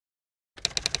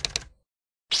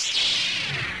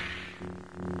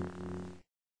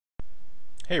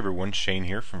Hey everyone, Shane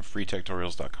here from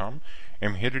freetechtutorials.com.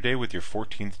 I'm here today with your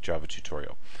 14th Java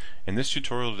tutorial. In this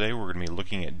tutorial today we're going to be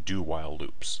looking at do-while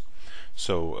loops.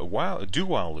 So a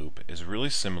do-while loop is really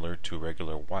similar to a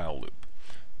regular while loop.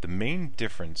 The main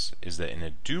difference is that in a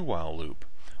do-while loop,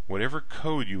 whatever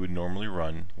code you would normally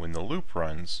run when the loop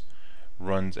runs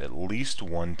at least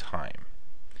one time.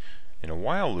 In a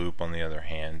while loop, on the other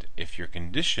hand, if your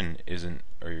condition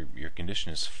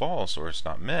is false or it's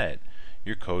not met,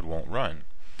 your code won't run.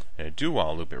 In a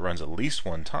do-while loop, it runs at least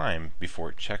one time before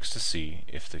it checks to see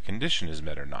if the condition is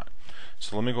met or not.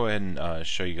 So let me go ahead and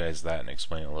show you guys that and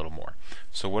explain it a little more.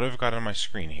 So what I've got on my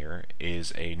screen here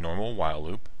is a normal while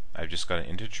loop. I've just got an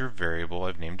integer variable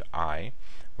I've named I,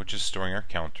 which is storing our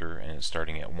counter and it's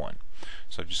starting at 1.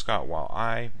 So I've just got while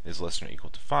I is less than or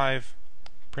equal to 5,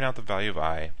 print out the value of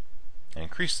I, and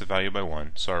increase the value by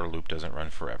 1 so our loop doesn't run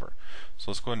forever.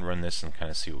 So let's go ahead and run this and kind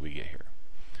of see what we get here.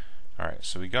 Alright,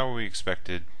 so we got what we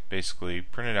expected. Basically,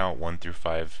 printed out 1 through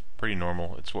 5. Pretty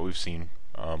normal. It's what we've seen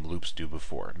loops do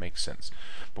before. It makes sense.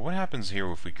 But what happens here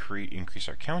if we increase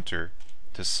our counter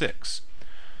to 6?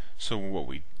 So what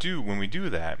we do when we do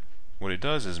that, what it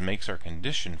does is makes our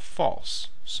condition false.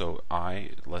 So I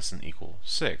less than equal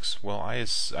 6. Well,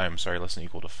 less than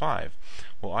equal to 5.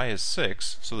 Well, I is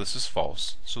 6, so this is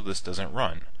false. So this doesn't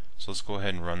run. So let's go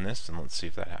ahead and run this and let's see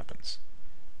if that happens.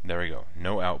 There we go.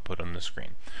 No output on the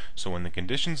screen. So when the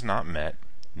condition's not met,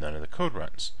 none of the code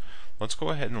runs. Let's go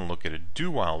ahead and look at a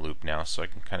do-while loop now so I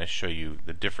can kind of show you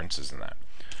the differences in that.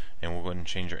 And we'll go ahead and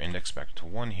change our index back to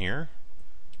 1 here,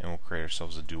 and we'll create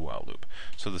ourselves a do-while loop.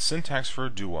 So the syntax for a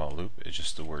do-while loop is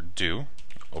just the word do,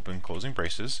 open closing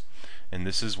braces, and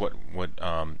this is what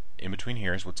in between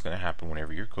here is what's going to happen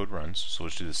whenever your code runs. So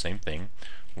let's do the same thing.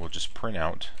 We'll just print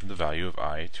out the value of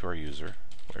I to our user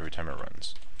every time it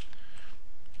runs.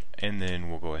 And then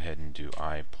we'll go ahead and do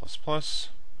I++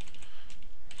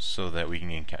 so that we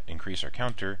can increase our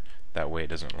counter. That way it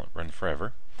doesn't run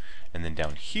forever. And then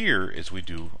down here is we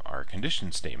do our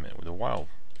condition statement with a while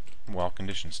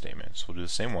condition statement. So we'll do the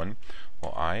same one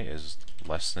while I is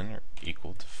less than or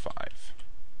equal to 5.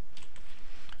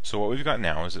 So what we've got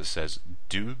now is it says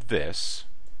do this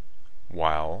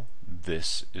while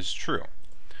this is true.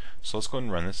 So let's go ahead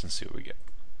and run this and see what we get.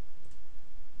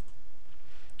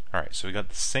 Alright, so we got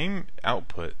the same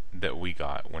output that we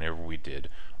got whenever we did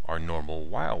our normal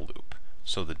while loop.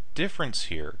 So the difference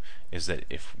here is that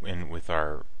with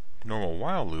our normal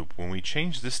while loop, when we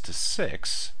change this to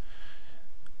 6,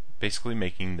 basically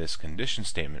making this condition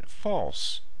statement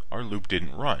false, our loop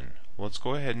didn't run. Well, let's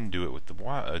go ahead and do it with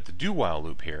the do while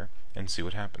loop here and see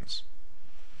what happens.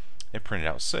 It printed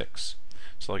out 6.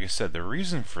 So like I said, the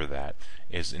reason for that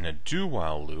is in a do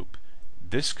while loop,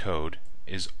 this code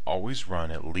is always run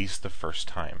at least the first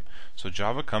time. So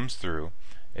Java comes through,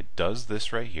 it does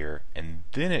this right here, and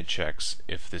then it checks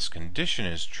if this condition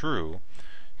is true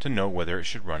to know whether it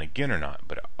should run again or not,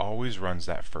 but it always runs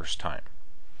that first time.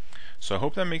 So I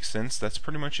hope that makes sense. That's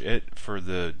pretty much it for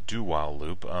the do-while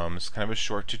loop. It's kind of a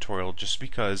short tutorial just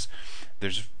because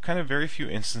there's kind of very few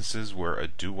instances where a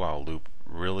do-while loop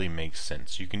really makes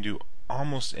sense. You can do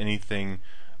almost anything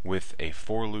with a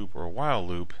for loop or a while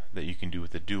loop that you can do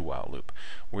with a do-while loop.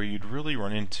 Where you'd really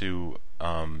run into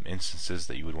instances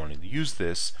that you would want to use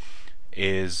this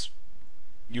is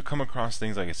you come across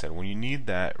things, like I said, when you need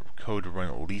that code to run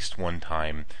at least one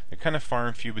time. They're kind of far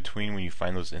and few between when you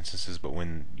find those instances, but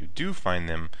when you do find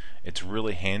them, it's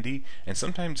really handy, and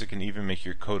sometimes it can even make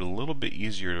your code a little bit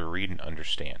easier to read and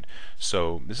understand.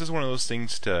 So this is one of those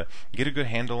things to get a good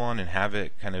handle on and have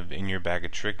it kind of in your bag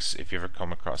of tricks if you ever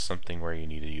come across something where you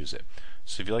need to use it.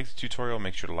 So if you like the tutorial,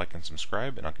 make sure to like and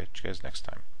subscribe, and I'll catch you guys next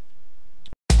time.